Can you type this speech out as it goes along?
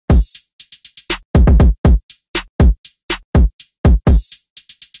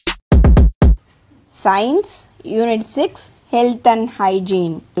Science Unit 6 Health and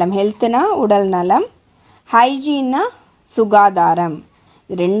Hygiene. Health na udal nalam, hygiene na சுகாதாரம்.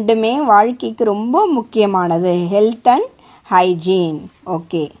 ரெண்டுமே வாழ்க்கைக்கு ரொம்ப முக்கியமானது. Health and hygiene.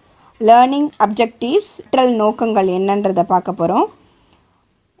 Okay. Learning objectives, கற்றல் நோக்கங்கள் என்னன்றதை பார்க்க போகிறோம்.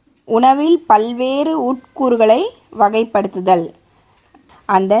 உணவில் பல்வேறு உட்கூறுகளை வகைப்படுத்துதல்.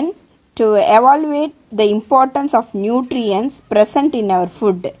 And then to evaluate the importance of nutrients present in our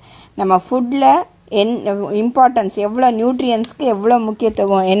food. நம்ம ஃபுட்டில் இம்பார்ட்டன்ஸ் எவ்வளோ, நியூட்ரியன்ஸ்க்கு எவ்வளோ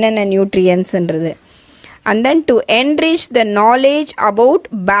முக்கியத்துவம், என்னென்ன நியூட்ரியன்ஸ்ன்றது. And then to enrich the knowledge about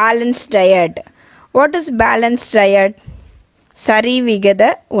balanced diet. What is balanced diet? சரிவிகித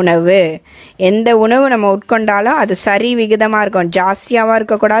உணவு. எந்த உணவு நம்ம உட்கொண்டாலும் அது சரிவிகிதமாக இருக்கும், ஜாஸ்தியாகவும்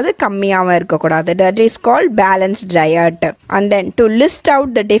இருக்கக்கூடாது, கம்மியாகவும் இருக்கக்கூடாது. That is called balanced diet. And then to list out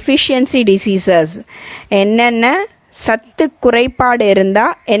the deficiency diseases. என்னென்ன சத்து குறைபாடு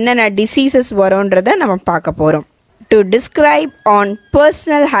இருந்தால் என்னென்ன டிசீசஸ் வரும்ன்றதை நம்ம பார்க்க போகிறோம். To describe on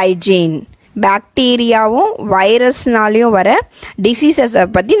personal hygiene. பாக்டீரியாவும் வைரஸ்னாலையும் வர டிசீசஸை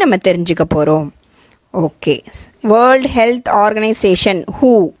பற்றி நம்ம தெரிஞ்சுக்க போகிறோம். Okay. World health organisation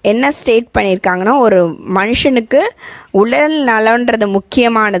WHO என்ன ஸ்டேட் பண்ணியிருக்காங்கன்னா, ஒரு மனுஷனுக்கு உடல் நலன்றது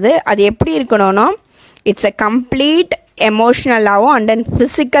முக்கியமானது. அது எப்படி இருக்கணும்னா, it's a complete எமோஷ்னலாகவும் and then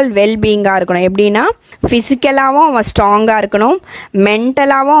physical வெல்பீயிங்காக இருக்கணும். எப்படின்னா, ஃபிசிக்கலாகவும் அவன் ஸ்ட்ராங்காக இருக்கணும்,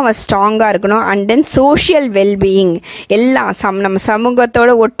 மென்டலாகவும் அவன் ஸ்ட்ராங்காக இருக்கணும், அண்ட் தென் சோஷியல் வெல்பீயிங் எல்லாம் நம்ம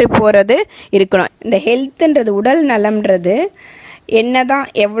சமூகத்தோடு ஒட்டு போகிறது இருக்கணும். இந்த ஹெல்த்துன்றது, உடல் நலம்ன்றது என்னதான்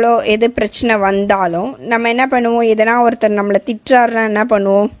எவ்வளோ எது பிரச்சனை வந்தாலும் நம்ம என்ன பண்ணுவோம், எதனா ஒருத்தர் நம்மளை திட்டுறாருன்னா என்ன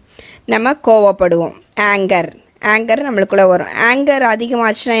பண்ணுவோம், நம்ம கோவப்படுவோம். ஆங்கர் நம்மளுக்குள்ளே வரும். ஆங்கர்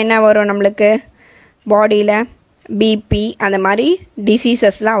அதிகமாச்சுன்னா என்ன வரும், நம்மளுக்கு பாடியில் பிபி அந்த மாதிரி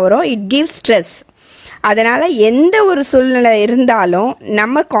டிசீசஸ்லாம் வரும். It gives stress. அதனால் எந்த ஒரு சூழ்நிலை இருந்தாலும்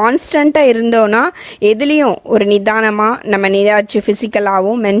நம்ம கான்ஸ்டண்ட்டாக இருந்தோன்னா எதுலேயும் ஒரு நிதானமாக நம்ம ஏதாச்சும்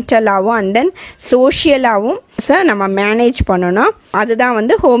ஃபிசிக்கலாகவும் மென்டலாகவும் அண்ட் தென் சோஷியலாகவும் நம்ம மேனேஜ் பண்ணணும். அதுதான்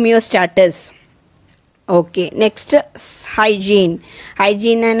வந்து ஹோமியோஸ்டாட்டிஸ். ஓகே. Next hygiene.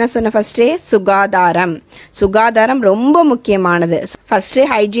 ஹைஜீன் என்ன சொன்ன ஃபஸ்ட்டே, சுகாதாரம் ரொம்ப முக்கியமானது. ஃபஸ்ட்டு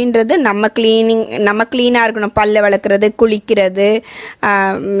ஹைஜீன்றது நம்ம க்ளீனாக இருக்கணும். பல்ல வளர்க்குறது, குளிக்கிறது,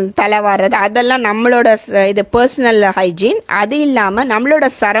 தலை வாடுறது, அதெல்லாம் நம்மளோட இது பர்சனல் ஹைஜீன். அது இல்லாமல் நம்மளோட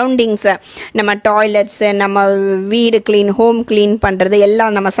சரௌண்டிங்ஸை, நம்ம டாய்லெட்ஸு, நம்ம வீடு ஹோம் க்ளீன் பண்ணுறது,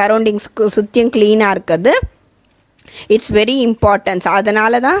 எல்லாம் நம்ம சரௌண்டிங்ஸ்க்கு சுற்றியும் க்ளீனாக இருக்குது. It's very importance.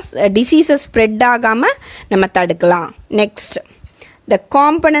 அதனால தான் டிசீசஸ் ஸ்ப்ரெட் ஆகாமல் நம்ம தடுக்கலாம். நெக்ஸ்ட், த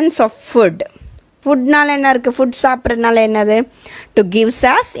காம்பனன்ட்ஸ் ஆஃப் ஃபுட்னால என்ன இருக்குது, ஃபுட் சாப்பிட்றதுனால என்னது, to gives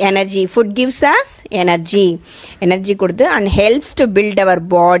us energy. Food gives us energy கொடுத்து and helps to build our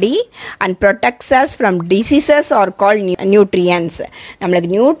body and protects as from diseases R call nutrients.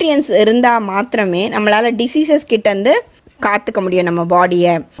 நம்மளுக்கு நியூட்ரியன்ஸ் இருந்தால் மாத்திரமே நம்மளால் டிசீசஸ் கிட்டேருந்து காத்துக்க முடியும் நம்ம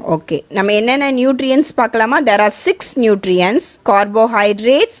பாடியை. ஓகே. நம்ம என்னென்ன நியூட்ரியன்ஸ் பார்க்கலாமா. there are 6 nutrients: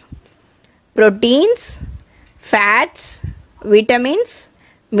 carbohydrates, proteins, fats, vitamins,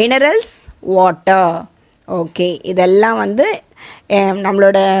 minerals, water. Okay. இதெல்லாம் வந்து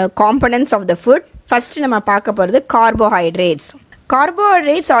நம்மளோட components of the food. First நம்ம பார்க்க போகிறது carbohydrates.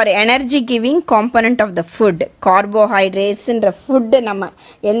 Carbohydrates are energy giving component of the food. கார்போஹைட்ரேட்ஸ்ன்ற food நம்ம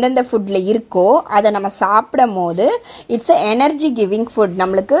எந்தெந்த ஃபுட்டில் இருக்கோ அதை நம்ம சாப்பிடும் போது it's a energy giving food.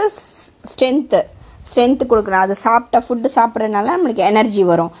 நம்மளுக்கு ஸ்ட்ரென்த்து கொடுக்குறோம். அது ஃபுட்டு சாப்பிட்றதுனால நம்மளுக்கு எனர்ஜி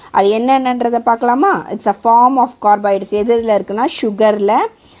வரும். அது என்னென்னன்றதை பார்க்கலாமா. It's a form of carbohydrates. எதில் இருக்குன்னா, சுகரில்,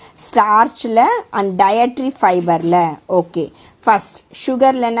 ஸ்டார்ச்சில் அண்ட் டயட்ரி ஃபைபரில். ஓகே. ஃபஸ்ட்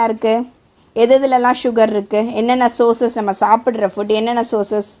சுகரில் என்ன இருக்குது, எதுலலாம் சுகர் இருக்குது, என்னென்ன சோர்சஸ், நம்ம சாப்பிட்ற ஃபுட் என்னென்ன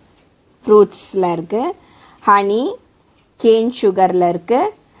சோர்சஸ், ஃப்ரூட்ஸில் இருக்குது, ஹனி, கேன் சுகரில் இருக்குது,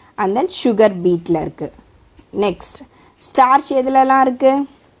 அண்ட் தென் சுகர் பீட்டில் இருக்குது. நெக்ஸ்ட், ஸ்டார்ச் எதுலலாம் இருக்குது,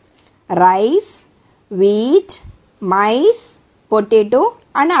 ரைஸ், வீட், mice, potato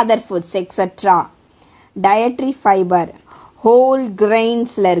and other foods extra. Dietary fibre whole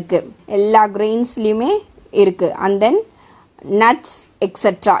கிரெயின்ஸில் இருக்குது, எல்லா கிரெயின்ஸ்லேயுமே இருக்குது. And then nuts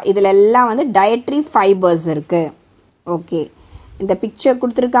extra. இதில் எல்லாம் வந்து டயட்ரி ஃபைபர்ஸ் இருக்குது. ஓகே. இந்த பிக்சர்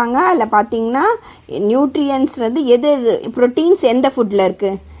கொடுத்துருக்காங்க. அதில் பார்த்தீங்கன்னா நியூட்ரியன்ஸ்ன்றது எது ப்ரோட்டீன்ஸ் எந்த ஃபுட்டில்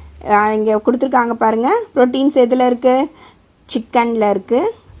இருக்குது இங்கே கொடுத்துருக்காங்க பாருங்கள். ப்ரோட்டீன்ஸ் எதில் இருக்குது, சிக்கனில்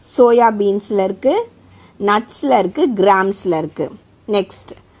இருக்குது, சோயா பீன்ஸில் இருக்குது, நட்ஸில் இருக்குது, கிராம்ஸில் இருக்குது.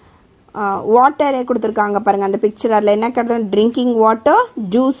 நெக்ஸ்ட், வாட்டர் கொடுத்துருக்காங்க பாருங்கள் அந்த பிக்சர். அதில் என்ன கிடையாது, ட்ரிங்கிங் வாட்டர்,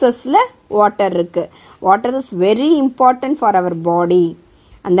 ஜூஸஸில் வாட்டர் இருக்குது. Water is very important for our body.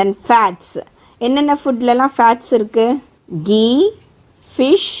 And then fats. என்னென்ன ஃபுட்லலாம் ஃபேட்ஸ் இருக்குது, key,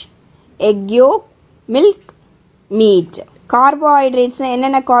 fish, egg yoke, milk, meet. கார்போஹைட்ரேட்ஸ்னால்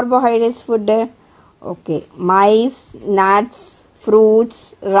என்னென்ன carbohydrates food, okay, mice, nuts, fruits,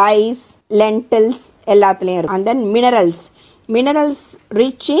 rice, lentils எல்லாத்துலேயும் இருக்கும். And then minerals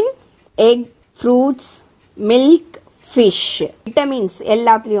rich in egg, fruits, milk, fish. Vitamins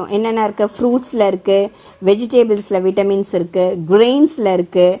எல்லாத்துலேயும் என்னென்ன இருக்குது? ஃப்ரூட்ஸில் இருக்குது, வெஜிடபிள்ஸில் vitamins இருக்குது, கிரெயின்ஸில்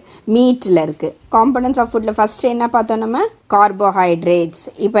இருக்குது, மீட்டில் இருக்குது. காம்பனன்ட்ஸ் ஆஃப் ஃபுட்டில் ஃபஸ்ட்டு என்ன பார்த்தோம்? நம்ம கார்போஹைட்ரேட்ஸ்.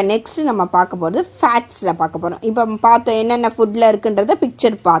 இப்போ நெக்ஸ்ட் நம்ம பார்க்க போகிறது ஃபேட்ஸில் பார்க்க போகிறோம். இப்போ பார்த்தோம் என்னென்ன ஃபுட்டில் இருக்குன்றத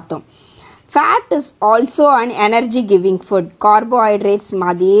பிக்சர் பார்த்தோம். Fat is also an energy giving food. Carbohydrates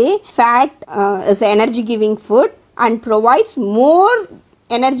மாதிரியே fat is energy giving food and provides more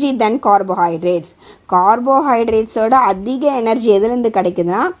energy than carbohydrates. Carbohydrates ஓட அதிக எனர்ஜி எதுலேருந்து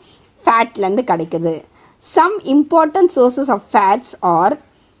கிடைக்குதுன்னா ஃபேட்லேருந்து கிடைக்குது. Some important sources of fats are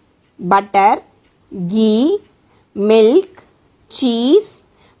butter, ghee, milk, cheese,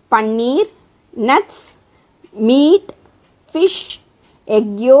 paneer, nuts, meat, fish, egg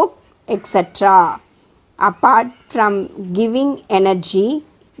yolk, etc. Apart from giving energy,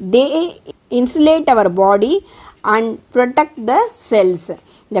 they insulate our body and protect the cells.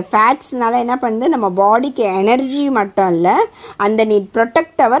 The fats நால என்ன பண்ணுது? நம்ம பாடிக்கு energy மட்டும் இல்லை, அந்த NEET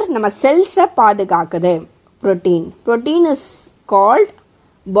protect அவர் நம்ம செல்ஸை பாதுகாக்குது. Protein is called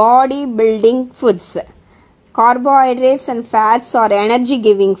body building foods. Carbohydrates and fats are energy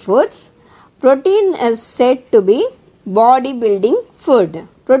giving foods. Protein is said to be body building food.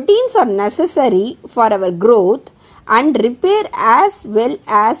 Proteins are necessary for our growth and repair as well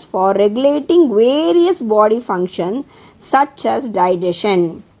as for regulating various body functions such as digestion.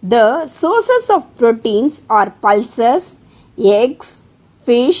 The sources of proteins are pulses, eggs,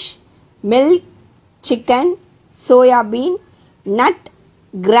 fish, milk, chicken, soya bean, nut,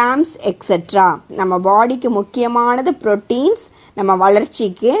 grams, etc. நம்ம பாடிக்கு முக்கியமானது proteins, நம்ம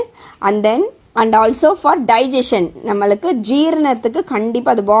வளர்ச்சிக்கு, and also for digestion. நம்மளுக்கு ஜீரணத்துக்கு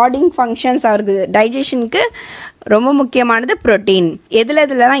கண்டிப்பாக அது potting functions அவருக்கு டைஜஷனுக்கு ரொம்ப முக்கியமானது ப்ரோட்டீன்.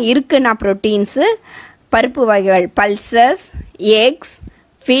 எதுலலாம் இருக்குன்னா ப்ரோட்டீன்ஸு பருப்பு வகைகள், pulses, X,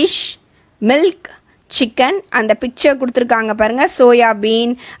 fish, milk, chicken, அந்த பிக்சர் கொடுத்துருக்காங்க பாருங்கள், சோயா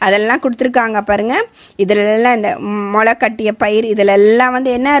பீன் அதெல்லாம் கொடுத்துருக்காங்க பாருங்கள். இதிலெல்லாம் இந்த முளை கட்டிய பயிர் இதிலெல்லாம்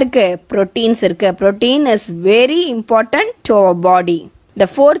என்ன இருக்குது? ப்ரோட்டீன்ஸ் இருக்குது. Protein is very important to our body. The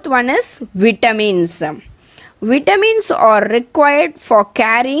fourth one is vitamins. Vitamins are required for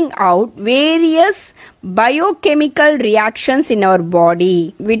carrying out various biochemical reactions in our body.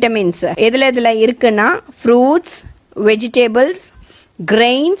 Vitamins எதுல இருக்குன்னா fruits, vegetables,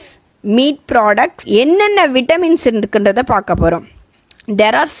 grains, meat products. என்னென்ன vitamins இருக்குன்றத பார்க்க போகிறோம்.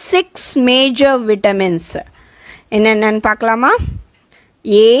 There are 6 major vitamins. என்னென்னு பார்க்கலாமா?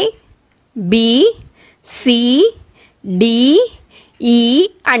 A, B, C, D, E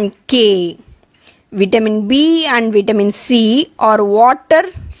and K. Vitamin B and vitamin C are water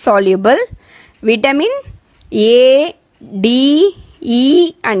soluble. Vitamin A, D, E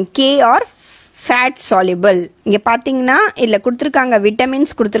and K are fat soluble. இங்கே பார்த்தீங்கன்னா இதில் கொடுத்துருக்காங்க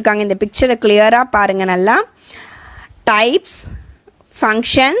விட்டமின்ஸ் கொடுத்துருக்காங்க. இந்த பிக்சரை கிளியராக பாருங்கள் நல்லா. Types,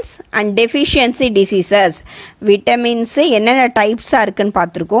 functions and deficiency diseases. Vitamins என்னென்ன டைப்ஸாக இருக்குதுன்னு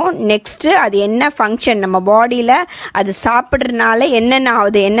பார்த்துருக்கோம். நெக்ஸ்ட்டு அது என்ன ஃபங்க்ஷன், நம்ம பாடியில் அது சாப்பிட்றதுனால என்னென்ன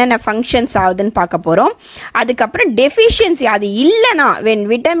ஆகுது, என்னென்ன ஃபங்க்ஷன்ஸ் ஆகுதுன்னு பார்க்க போகிறோம். அதுக்கப்புறம் டெஃபிஷியன்சி, அது இல்லைனா வென்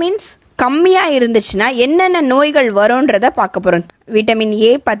விட்டமின்ஸ் கம்மியாக இருந்துச்சுன்னா என்னென்ன நோய்கள் வரும்ன்றதை பார்க்க போகிறோம். விட்டமின்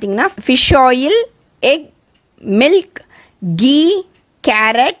ஏ பார்த்திங்கன்னா fish oil, egg, milk, key,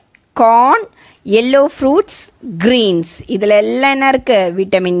 carrot, corn, yellow fruits, Green's, இதில் எல்லாம் என்ன இருக்குது?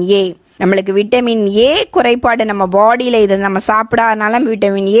 Vitamin A. நம்மளுக்கு விட்டமின் ஏ குறைபாடு நம்ம பாடியில் இதை நம்ம சாப்பிடாதனால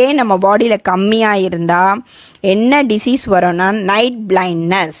விட்டமின் ஏ நம்ம பாடியில் கம்மியாக இருந்தால் என்ன டிசீஸ் வரும்னா நைட்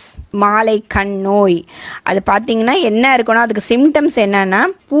பிளைண்ட்னஸ், மாலை கண் நோய். அது பார்த்திங்கன்னா என்ன இருக்குன்னா அதுக்கு சிம்டம்ஸ் என்னென்னா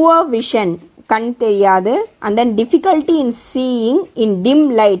புவர் விஷன், கண் தெரியாது, and then difficulty in seeing in dim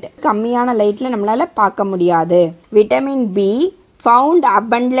light, கம்மியான லைட்டில் நம்மளால் பார்க்க முடியாது. Vitamin B found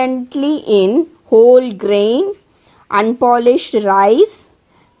abundantly in whole grain, unpolished rice,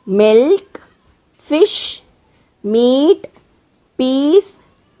 milk, fish, meat, peas,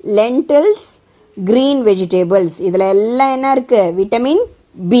 lentils, green vegetables. இதில் எல்லாம் என்ன இருக்குது? Vitamin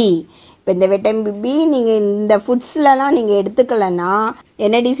B. இப்போ இந்த விட்டமின் பி நீங்கள் இந்த ஃபுட்ஸ்லலாம் நீங்கள் எடுத்துக்கலன்னா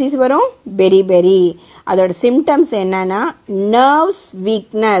என்ன டிசீஸ் வரும்? பெரி. அதோட சிம்டம்ஸ் என்னன்னா nerves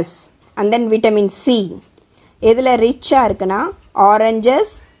weakness. And then vitamin C எதில் ரிச்சாக இருக்குன்னா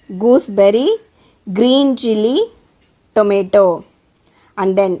oranges, gooseberry, green chilli, tomato.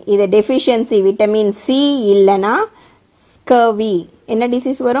 And then இது டெஃபிஷியன்சி விட்டமின் சி இல்லைன்னா ஸ்கர்வி. என்ன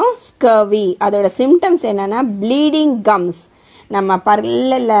டிசீஸ் வரும்? ஸ்கர்வி. அதோட சிம்டம்ஸ் என்னென்னா ப்ளீடிங் கம்ஸ், நம்ம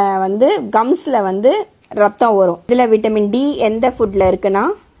பல்லில் கம்ஸில் ரத்தம் வரும். இதில் விட்டமின் டி எந்த ஃபுட்டில் இருக்குன்னா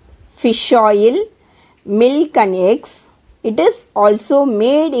fish oil, milk and eggs. It is also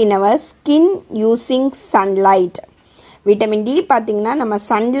made in our skin using sunlight. Vitamin D பார்த்திங்கன்னா நம்ம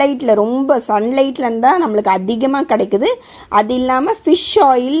சன்லைட்டில் ரொம்ப சன்லைட்லேருந்து தான் நம்மளுக்கு அதிகமாக கிடைக்குது. அது இல்லாமல் ஃபிஷ்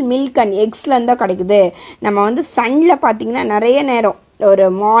ஆயில், மில்க் அண்ட் எக்ஸ்லேருந்து தான் கிடைக்குது. நம்ம வந்து சன்னில் பார்த்திங்கன்னா நிறைய நேரம் ஒரு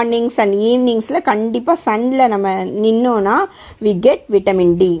மார்னிங்ஸ் அண்ட் ஈவினிங்ஸில் கண்டிப்பாக சன்னில் நம்ம நின்னோன்னா we get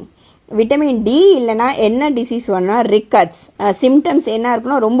vitamin D. Vitamin D இல்லைனா என்ன டிசீஸ் வரணும்னா ரிக்கட்ஸ். சிம்டம்ஸ் என்ன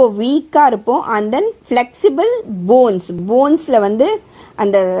இருக்குன்னா ரொம்ப வீக்காக இருப்போம். அண்ட் தென் ஃப்ளெக்சிபிள் போன்ஸில் வந்து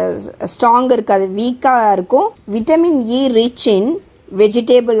அந்த ஸ்ட்ராங் இருக்காது, வீக்காக இருக்கும். Vitamin E rich in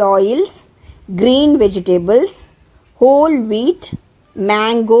vegetable oils, green vegetables, whole wheat,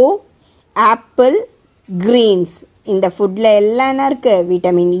 mango, apple, Green's. இந்த ஃபுட்டில் எல்லாம் என்ன இருக்குது?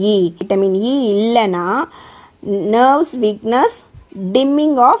 Vitamin E. விட்டமின் இ இல்லைன்னா nerves weakness,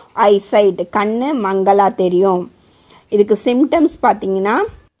 dimming of eyesight, கண்ணு மங்கலா தெரியும். இதுக்கு சிம்டம்ஸ் பார்த்தீங்கன்னா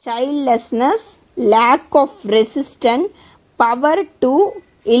சைல்ட்லெஸ்னஸ், lack of resistant, power to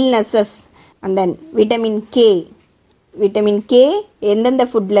illnesses. And then vitamin K எந்தெந்த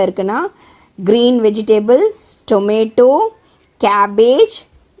ஃபுட்டில் இருக்குன்னா green vegetables, tomato, cabbage,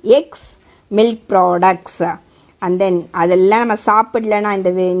 X, milk products. And then அதெல்லாம் நம்ம சாப்பிடலன்னா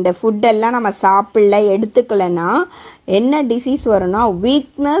இந்த ஃபுட்டெல்லாம் நம்ம சாப்பிடல எடுத்துக்கலன்னா என்ன டிசீஸ் வரும்னா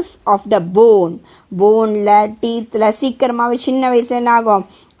வீக்னஸ் ஆஃப் த போனில், டீத்தில் சீக்கிரமாகவே சின்ன வயசுல என்ன ஆகும்?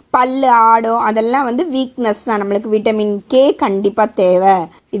 பல்லு ஆடும். அதெல்லாம் வந்து வீக்னஸ் தான். நம்மளுக்கு விட்டமின் கே கண்டிப்பாக தேவை.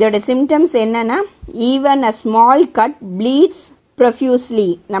 இதோட சிம்டம்ஸ் என்னென்னா even a small cut pleats ப்ரொஃப்யூஸ்லி.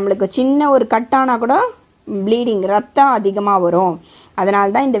 நம்மளுக்கு சின்ன ஒரு கட்டானா கூட ப்ளீடிங், ரத்தம் அதிகமாக வரும். அதனால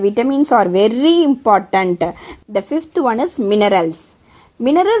தான் இந்த vitamins are very important. The fifth one is minerals.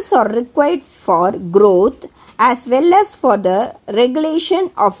 Minerals are required for growth as well as for the regulation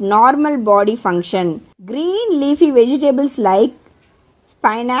of normal body function. Green leafy vegetables like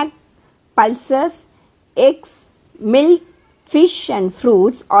spinach, pulses, eggs, milk, fish and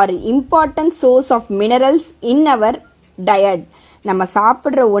fruits are important source of minerals in our diet. நம்ம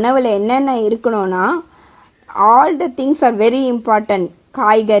சாப்பிட்ற உணவில் என்னென்ன இருக்கணும்னா all the things are very important.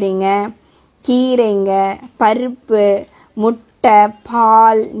 காய்கறிங்க, கீரைங்க, பருப்பு, முட்டை,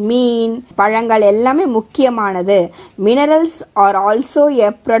 பால், மீன், பழங்கள் எல்லாமே முக்கியமானது. Minerals are also a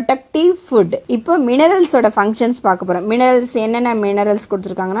productive food. இப்போ மினரல்ஸோட ஃபங்க்ஷன்ஸ் பார்க்க போகிறோம். மினரல்ஸ் என்னென்ன மினரல்ஸ்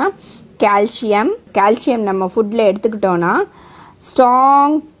கொடுத்துருக்காங்கன்னா கால்சியம் நம்ம ஃபுட்டில் எடுத்துக்கிட்டோன்னா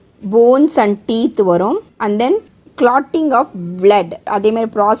ஸ்ட்ராங் போன்ஸ் அண்ட் டீத் வரும். And then clotting of blood.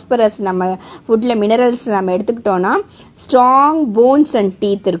 அதேமாதிரி ப்ராஸ்பரஸ் நம்ம ஃபுட்டில் மினரல்ஸ் நம்ம எடுத்துக்கிட்டோன்னா ஸ்ட்ராங் போன்ஸ் அண்ட்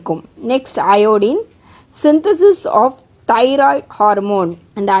டீத் இருக்கும். Next iodine, synthesis of thyroid hormone.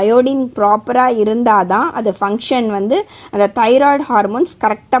 அந்த அயோடின் ப்ராப்பராக இருந்தால் தான் அது ஃபங்க்ஷன் வந்து அந்த தைராய்டு ஹார்மோன்ஸ்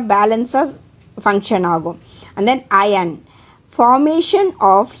கரெக்டாக பேலன்ஸாக ஃபங்க்ஷன் ஆகும். And then iron, formation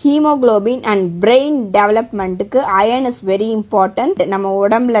of hemoglobin and brain developmentக்கு iron is very important. நம்ம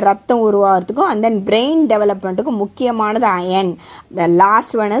உடம்புல ரத்தம் உருவாகிறதுக்கும் and then brain developmentக்கு முக்கியமானது iron. The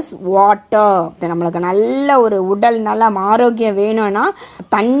last one is water. நம்மளுக்கு நல்ல ஒரு உடல் நல்ல ஆரோக்கியம் வேணும்னா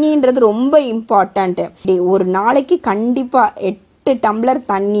தண்ணின்றது ரொம்ப இம்பார்ட்டண்ட். ஒரு நாளைக்கு கண்டிப்பாக 8 டம்ளர்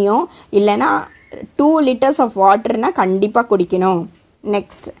தண்ணியும் இல்லைன்னா 2 liters ஆஃப் வாட்டர்னா கண்டிப்பாக குடிக்கணும்.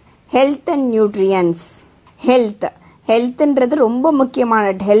 Next health and nutrients. ஹெல்த்துன்றது ரொம்ப முக்கியமான.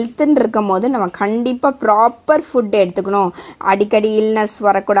 ஹெல்த்துன்னு இருக்கும் போது நம்ம கண்டிப்பாக ப்ராப்பர் ஃபுட் எடுத்துக்கணும். அடிக்கடி இல்னஸ்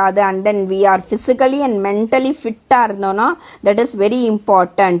வரக்கூடாது. And then we are physically and mentally ஃபிட்டாக இருந்தோன்னா தட் இஸ் வெரி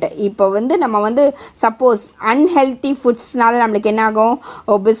இம்பார்ட்டண்ட். இப்போ வந்து நம்ம வந்து சப்போஸ் அன்ஹெல்த்தி ஃபுட்ஸ்னால நம்மளுக்கு என்ன ஆகும்?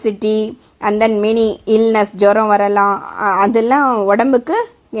 Obesity and then many illness, ஜுரம் வரலாம். அதெல்லாம் உடம்புக்கு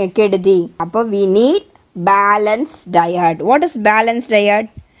கெடுதி. அப்போ we need balance diet. What is balance diet?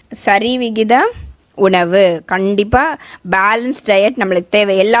 சரி விகித உணவு. கண்டிப்பாக பேலன்ஸ் டயட் நம்மளுக்கு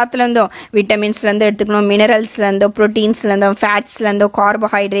தேவை. எல்லாத்துலேருந்தும் விட்டமின்ஸ்லேருந்து எடுத்துக்கணும், மினரல்ஸ்லேருந்தோ, ப்ரோட்டீன்ஸ்லேருந்தோ, ஃபேட்ஸ்லேருந்தோ,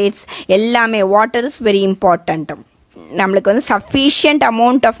 கார்போஹைட்ரேட்ஸ் எல்லாமே. Water is very important. நம்மளுக்கு வந்து சஃபிஷியன்ட்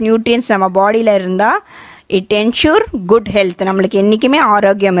அமௌண்ட் ஆஃப் நியூட்ரியன்ஸ் நம்ம பாடியில் இருந்தால் இட் என்ஷூர் குட் ஹெல்த். நம்மளுக்கு என்றைக்குமே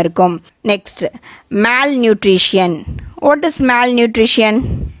ஆரோக்கியம் இருக்கும். நெக்ஸ்ட் மேல் நியூட்ரிஷன். வாட் இஸ் மேல் நியூட்ரிஷன்?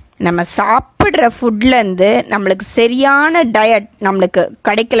 நம்ம சாப்பிட்ற ஃபுட்லேருந்து நம்மளுக்கு சரியான டயட் நம்மளுக்கு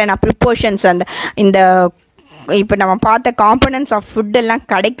கிடைக்கலனா, ப்ரிப்போர்ஷன்ஸ் அந்த இந்த இப்போ நம்ம பார்த்த காம்பனன்ட்ஸ் ஆஃப் ஃபுட்டெல்லாம்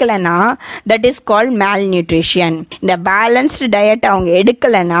கிடைக்கலனா தட் இஸ் கால்ட் மேல் நியூட்ரிஷன். இந்த பேலன்ஸ்டு டயட் அவங்க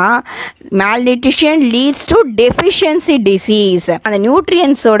எடுக்கலைன்னா மேல் nutrition leads to deficiency disease. அந்த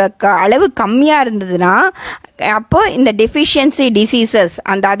நியூட்ரியன்ஸோட அளவு கம்மியாக இருந்ததுன்னா அப்போ இந்த டெஃபிஷியன்சி டிசீசஸ்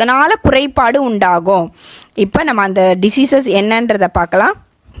அதனால் குறைபாடு உண்டாகும். இப்போ நம்ம அந்த டிசீசஸ் என்னன்றதை பார்க்கலாம்.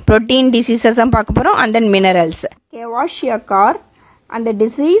 ப்ரோட்டீன் டிசீசஸும் பார்க்க போகிறோம். And then minerals. கேவாஷியக்கார் அந்த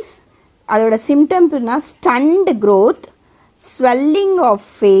டிசீஸ் அதோட சிம்டம்ஸ்னா stunt growth, swelling of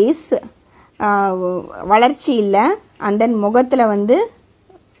face, வளர்ச்சி இல்லை, அண்ட் தென் முகத்தில் வந்து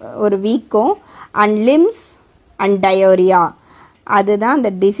ஒரு வீக்கம், அண்ட் லிம்ஸ் அண்ட் டயோரியா, அதுதான்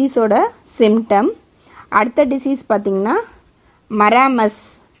அந்த டிசீஸோட சிம்டம். அடுத்த டிசீஸ் பார்த்திங்கன்னா மராமஸ்.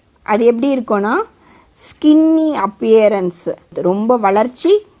 அது எப்படி இருக்கும்னா ஸ்கின்னி அப்பியரன்ஸ், ரொம்ப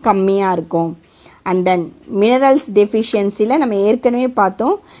வளர்ச்சி கம்மியாக இருக்கும். அண்ட் தென் மினரல்ஸ் டெஃபிஷியன்சியில் நம்ம ஏற்கனவே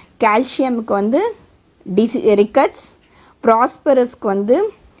பார்த்தோம், கால்சியமுக்கு வந்து ரிக்கட்ஸ், ப்ராஸ்பரஸ்க்கு வந்து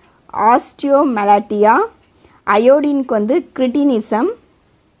ஆஸ்டியோமெலாட்டியா, அயோடினுக்கு வந்து கிரிட்டினிசம்,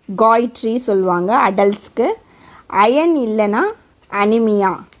 காய்ட்ரி சொல்லுவாங்க அடல்ட்ஸ்க்கு, அயன் இல்லைன்னா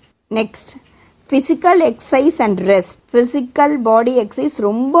anaemia. Next physical exercise and rest. Physical body exercise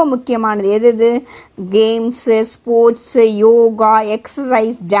ரொம்ப முக்கியமானது. எது? Games, sports, yoga,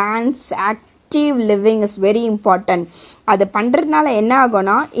 exercise, dance, active living is very important. அது பண்ணுறதுனால என்ன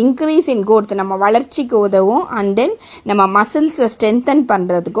ஆகும்னா இன்க்ரீஸ் இன் growth, நம்ம வளர்ச்சிக்கு உதவும். அண்ட் தென் நம்ம மசில்ஸை ஸ்ட்ரென்தன்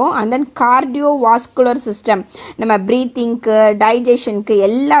பண்ணுறதுக்கும், and then cardio vascular system, நம்ம ப்ரீத்திங்க்கு, டைஜஷனுக்கு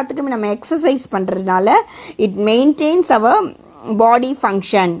எல்லாத்துக்குமே நம்ம எக்ஸசைஸ் பண்ணுறதுனால it maintenance our body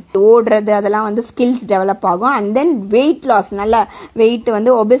function. ஓடுறது அதெல்லாம் வந்து ஸ்கில்ஸ் டெவலப் ஆகும். அண்ட் தென் வெயிட் லாஸ், நல்லா வெயிட்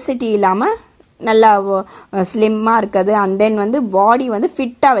வந்து ஒபெசிட்டி இல்லாமல் நல்லா ஸ்லிம்மாக இருக்குது. அண்ட் தென் வந்து பாடி வந்து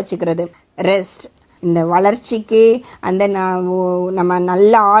ஃபிட்டாக வச்சுக்கிறது. ரெஸ்ட் இந்த வளர்ச்சிக்கு, அந்த நம்ம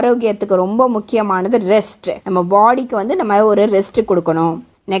நல்ல ஆரோக்கியத்துக்கு ரொம்ப முக்கியமானது ரெஸ்ட். நம்ம பாடிக்கு வந்து நம்ம ஒரு ரெஸ்ட் கொடுக்கணும்.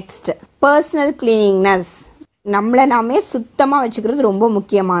 நெக்ஸ்ட் பர்சனல் கிளீனிங்னஸ், நம்மளை நாமே சுத்தமாக வச்சுக்கிறது ரொம்ப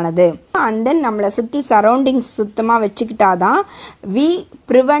முக்கியமானது. அண்ட் தென் நம்மளை சுற்றி சரௌண்டிங்ஸ் சுத்தமாக வச்சுக்கிட்டாதான் we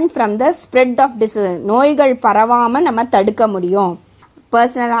prevent from the spread of disease, நோய்கள் பரவாமல் நம்ம தடுக்க முடியும்.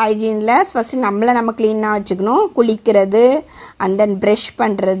 பர்சனல் ஹைஜீனில் ஃபஸ்ட்டு நம்மளை நம்ம க்ளீனாக வச்சுக்கணும். குளிக்கிறது, அண்ட் தென் ப்ரஷ்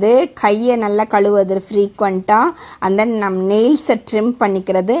பண்ணுறது, கையை நல்லா கழுவுறது ஃப்ரீக்வெண்ட்டாக, அண்ட் தென் நம்ம நெயில்ஸை ட்ரிம்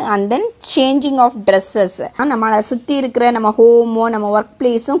பண்ணிக்கிறது, and then changing of dresses. நம்மளை சுற்றி இருக்கிற நம்ம ஹோமோ நம்ம ஒர்க்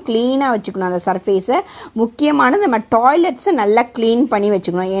பிளேஸும் க்ளீனாக வச்சுக்கணும். அந்த சர்ஃபேஸை முக்கியமானது நம்ம டாய்லெட்ஸை நல்லா க்ளீன் பண்ணி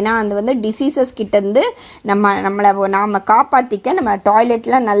வச்சுக்கணும். ஏன்னா அது வந்து டிசீசஸ் கிட்டேருந்து நாம் காப்பாற்றிக்க நம்ம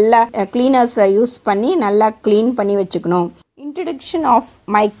டாய்லெட்டில் நல்லா க்ளீனர்ஸை யூஸ் பண்ணி நல்லா க்ளீன் பண்ணி வச்சுக்கணும். Introduction of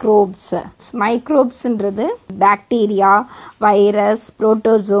microbes. மைக்ரோப்ஸ்ன்றது bacteria, virus,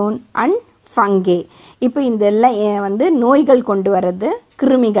 protozoan and fungi. இப்போ இதெல்லாம் வந்து நோய்கள் கொண்டு வர்றது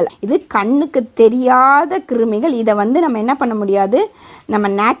கிருமிகள். இது கண்ணுக்கு தெரியாத கிருமிகள். இதை வந்து நம்ம என்ன பண்ண முடியாது, நம்ம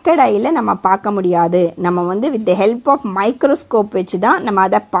நேக்கட் ஐயில் நம்ம பார்க்க முடியாது. நம்ம வந்து with the help of microscope வச்சு தான் நம்ம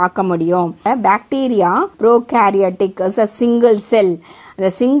அதை பார்க்க முடியும். Bacteria prokaryotic single cell.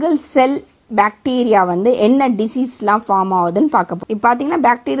 அந்த சிங்கிள் செல் பாக்டீரியா வந்து என்ன டிசீஸ்லாம் ஃபார்ம் ஆகுதுன்னு பார்க்க போகிறோம். இப்போ பார்த்தீங்கன்னா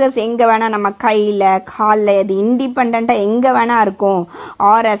பாக்டீரியாஸ் எங்கே வேணால் நம்ம கையில் காலில் அது இண்டிபெண்ட்டாக எங்கே வேணால் இருக்கும்.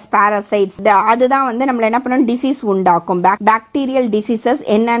 ஆர்எஸ் பாரசைட்ஸ், அதுதான் வந்து நம்மளை என்ன பண்ணணும் டிசீஸ் உண்டாக்கும். பாக்டீரியல் டிசீசஸ்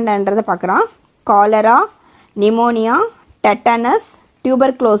என்னன்றதை பார்க்குறோம். Cholera, pneumonia, tetanus,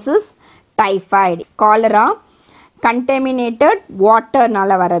 tuberculosis, typhoid. Cholera கண்டெமினேட்டட்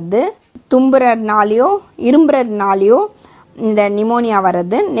வாட்டர்னால வர்றது, தும்புறதுனாலையோ இரும்புறதுனாலையோ இந்த நிமோனியா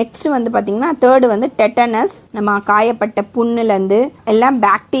வர்றது. நெக்ஸ்ட் வந்து பார்த்தீங்கன்னா தேர்டு வந்து டெட்டனஸ், நம்ம காயப்பட்ட புண்ணுலேருந்து எல்லாம்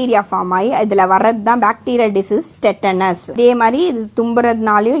பாக்டீரியா ஃபார்ம் ஆகி இதில் வர்றது தான் பாக்டீரியல் டிசீஸ் டெட்டனஸ். இதே மாதிரி இது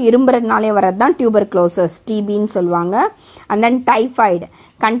தும்புறதுனாலையோ இரும்புறதுனாலையோ வர்றது தான் டியூபர்குலோசிஸ், டிபின்னு சொல்லுவாங்க. And then typhoid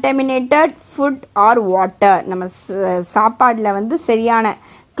கண்டெமினேட்டட் food R water, நம்ம சாப்பாடில் வந்து சரியான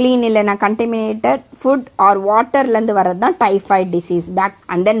க்ளீன் இல்லைனா கண்டெமினேட்டட் ஃபுட் ஆர் வாட்டர்லேருந்து வர்றது தான் typhoid disease.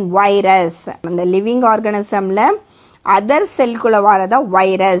 And then virus, அந்த லிவிங் ஆர்கானிசமில் அதர் செல்குள்ளே வரதா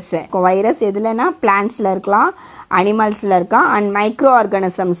வைரஸ். வைரஸ் எதுலனா பிளான்ட்ஸில் இருக்கலாம், அனிமல்ஸில் இருக்கலாம், அண்ட் மைக்ரோ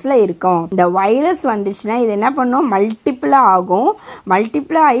ஆர்கானிசம்ஸில் இருக்கும். இந்த வைரஸ் வந்துச்சுன்னா இது என்ன பண்ணும், மல்டிப்ளாக ஆகும்.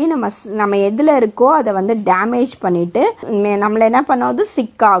 மல்டிப்ளை ஆகி நம்ம எதில் இருக்கோ அதை வந்து டேமேஜ் பண்ணிவிட்டு நம்மளை என்ன பண்ணுவது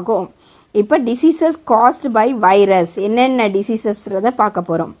சிக் ஆகும். இப்போ டிசீசஸ் காஸ்ட் பை வைரஸ் என்னென்ன டிசீசஸ்ன்றதை பார்க்க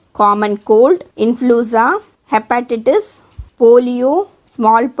போகிறோம். Common gold, இன்ஃப்ளூசா, hepatitis, polio,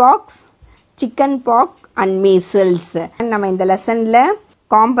 small box, chicken Bagh and measles. நம்ம இந்த லெசனில்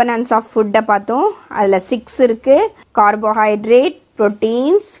காம்பனன்ட்ஸ் ஆஃப் ஃபுட்டை பார்த்தோம். அதில் 6 இருக்குது. Carbohydrate,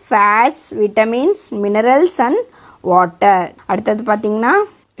 proteins, fats, vitamins, minerals and water. அடுத்தது பார்த்திங்கன்னா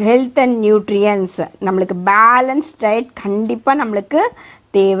ஹெல்த் அண்ட் நியூட்ரியன்ஸ். நம்மளுக்கு பேலன்ஸ் டயட் கண்டிப்பாக நம்மளுக்கு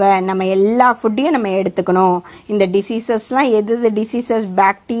தேவை. நம்ம எல்லா ஃபுட்டையும் நம்ம எடுத்துக்கணும். இந்த டிசீசஸ்லாம் எது டிசீசஸ்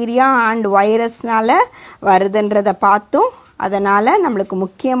பாக்டீரியா அண்ட் வைரஸ்னால் வருதுன்றதை பார்த்தோம். அதனால் நம்மளுக்கு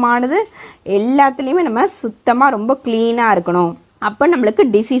முக்கியமானது எல்லாத்துலேயுமே நம்ம சுத்தமாக ரொம்ப க்ளீனாக இருக்கணும். அப்போ நம்மளுக்கு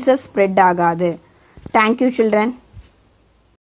டிசீசஸ் ஸ்ப்ரெட் ஆகாது. Thank you children.